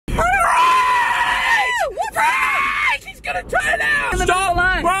gonna turn out!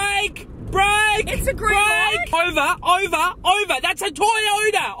 Stop! Brake! Brake! It's a green light! Over! That's a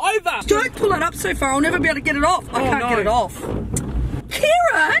Toyota! Over! Don't pull it up so far, I'll never be able to get it off. I can't get it off.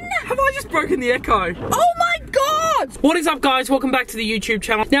 Kieran! Have I just broken the echo? Oh my god! What is up, guys? Welcome back to the YouTube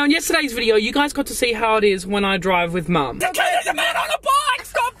channel. Now, in yesterday's video, you guys got to see how it is when I drive with Mum. Okay, there's a man on a bike!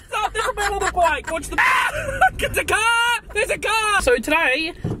 Stop! There's a man on the bike! Watch the... It's a car! There's a car! So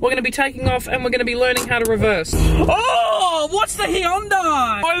today, we're going to be taking off and we're going to be learning how to reverse. Oh! What's the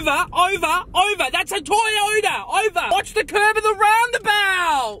Hyundai? Over! That's a Toyota! Over! Watch the curve of the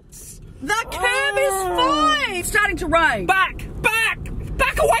roundabouts! The curve is fine! It's starting to rain. Back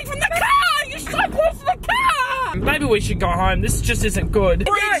away from the car! You're so close to the car! Maybe we should go home. This just isn't good.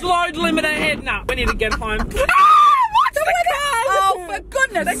 Bridge load limiter heading up. We need to get home. What's the car? Oh, for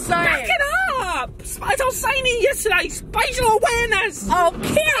goodness sake! Back it up! As I was saying here yesterday, spatial awareness! Oh,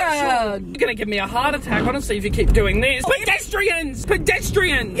 Kieran! You're gonna give me a heart attack, honestly, if you keep doing this. Pedestrians!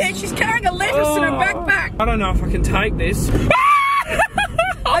 Pedestrians! Yeah, she's carrying a lettuce in her backpack. I don't know if I can take this.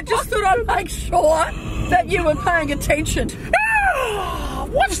 I just thought I'd make sure that you were paying attention.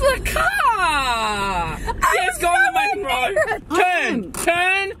 Watch the car! Yes, go on the main road. Turn!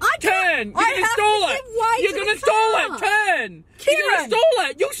 You're gonna stall it! Turn! Kieran!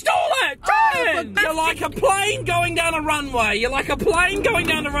 You stall it! Turn! You're like a plane going down a runway.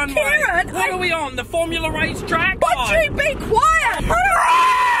 Kieran! What are we on? The Formula Race track? Would you be quiet?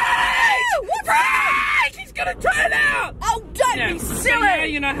 Brake! He's gonna turn out! Oh, don't be silly! So now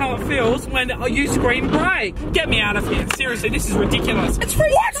you know how it feels when you scream brake. Get me out of here. Seriously, this is ridiculous. It's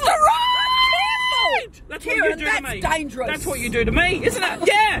ridiculous. What's the road? That's Kieran, what you do to me. that's dangerous. That's what you do to me, isn't it?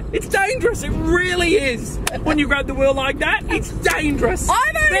 Yeah, it's dangerous. It really is. When you grab the wheel like that, it's dangerous.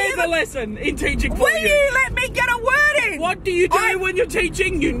 There's a lesson in teaching for you. Will you let me get a word in? What do you do when you're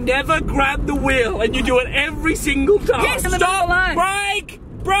teaching? You never grab the wheel, and you do it every single time. Yes, stop! Brake!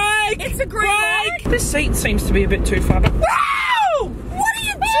 It's a green light. This seat seems to be a bit too far back. Whoa! What are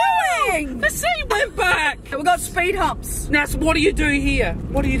you doing? The seat went back. We've got speed humps. Now, so what do you do here?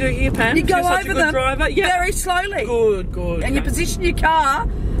 What do you do here, Pam? You go You're such over a good them driver. Yeah. very slowly. Good. And you position your car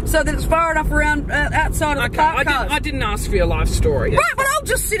so that it's far enough around outside of the parked cars. I didn't ask for your life story. Right, but I'll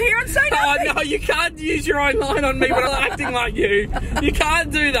just sit here and say nothing. Oh, no, you can't use your own line on me when I'm acting like you. You can't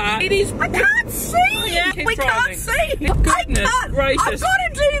do that. It is... I can't see. We can't see. Goodness gracious. I've got to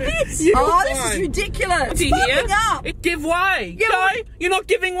do this. This is ridiculous. What's he here? Up. Give way. Yeah, no, you're not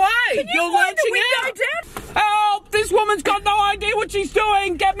giving way. You're launching the window out. down? Help! This woman's got no idea what she's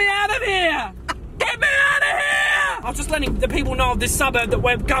doing. Get me out of here. Get me out of here! I'm just letting the people know of this suburb that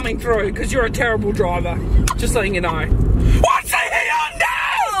we're coming through because you're a terrible driver. Just letting you know. What's the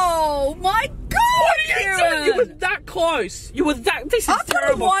Hyundai? Oh my God! What are you Kieran? doing? You were that close. You were that. This is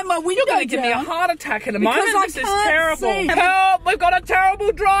terrible. Wind my window You're going to give me a down heart attack in a because moment. I This is can't terrible. see. Help! We've got a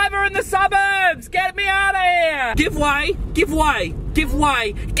terrible driver in the suburbs. Get me out of here. Give way. Give way. Give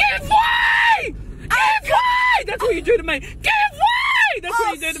way. Give way! Give way! That's what you do to me. Give way! That's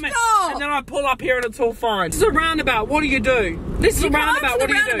what you do to me. Stop. And then I pull up here and it's all fine. This is a roundabout. What do you do? This is a roundabout. What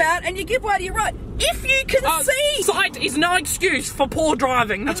do you do? And you give way to your right. If you can see. Sight is no excuse for poor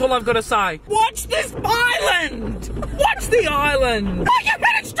driving. That's all I've got to say. Watch this island. Watch the island. Oh, you're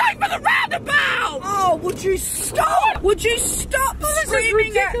headed straight for the roundabout. Oh, would you stop? Would you stop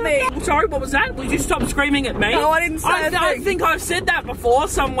screaming at me? Sorry, what was that? Would you stop screaming at me? No, I didn't say I think I've said that before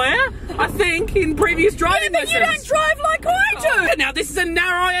somewhere. I think in previous driving lessons. You don't drive like I do. Now this is a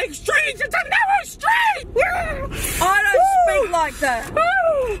narrow street. It's a narrow street. I don't speak like that.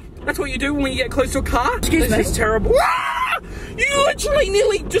 That's what you do when you get close to a car? Excuse me? This is terrible. You literally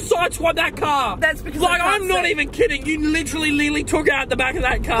nearly just sideswiped that car. That's because I'm not even kidding. You literally nearly took out the back of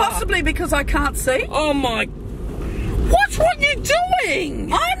that car. Possibly because I can't see. Oh my... What's what you're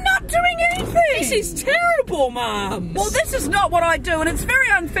doing? I'm not doing anything. This is terrible, Mum. Well, this is not what I do, and it's very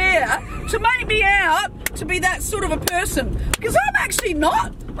unfair to make me out to be that sort of a person. Because I'm actually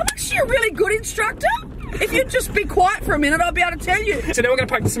not. I'm actually a really good instructor. If you'd just be quiet for a minute, I'll be able to tell you. So now we're going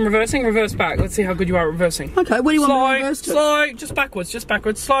to practice some reversing. Reverse back. Let's see how good you are at reversing. Okay, what do you want me to reverse to? Slow, just backwards.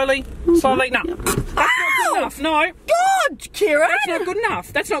 Slowly. No. That's not good enough. No. God, Kieran!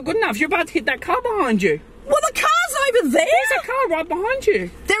 That's not good enough. You're about to hit that car behind you. Well, the car's over there. There's a car right behind you.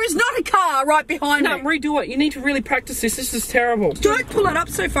 There is not a car right behind me. No, redo it. You need to really practice this. This is terrible. Don't pull it up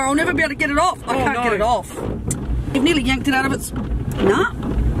so far. I'll never be able to get it off. I can't get it off. You've nearly yanked it out of its... Nah.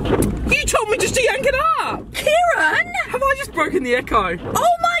 You told me just to yank it up. Kieran! Have I just broken the echo?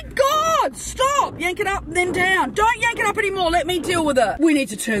 Oh my God! Stop! Yank it up and then down. Don't yank it up anymore. Let me deal with it. We need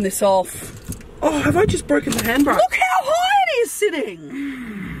to turn this off. Oh, have I just broken the handbrake? Look how high it is sitting.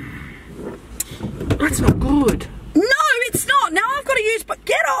 That's not good. No, now I've got to use, but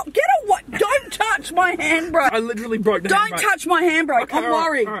get off, don't touch my handbrake. I literally broke the handbrake. Don't touch my handbrake, Okay, I'm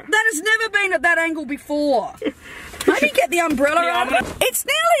worried. all right. That has never been at that angle before. Maybe get the umbrella out of it. It's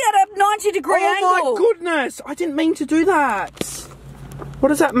nearly at a 90-degree angle. Oh my goodness, I didn't mean to do that. What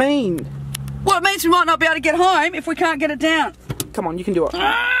does that mean? Well, it means we might not be able to get home if we can't get it down. Come on, you can do it.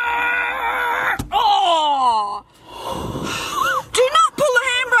 Oh! Do not pull the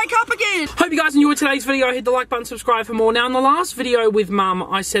handbrake up again. Hope you guys enjoyed today's video. Hit the like button, subscribe for more. Now, in the last video with Mum,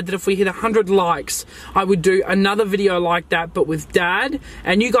 I said that if we hit 100 likes, I would do another video like that, but with Dad.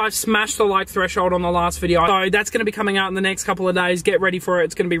 And you guys smashed the like threshold on the last video. So that's going to be coming out in the next couple of days. Get ready for it.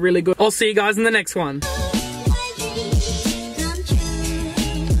 It's going to be really good. I'll see you guys in the next one.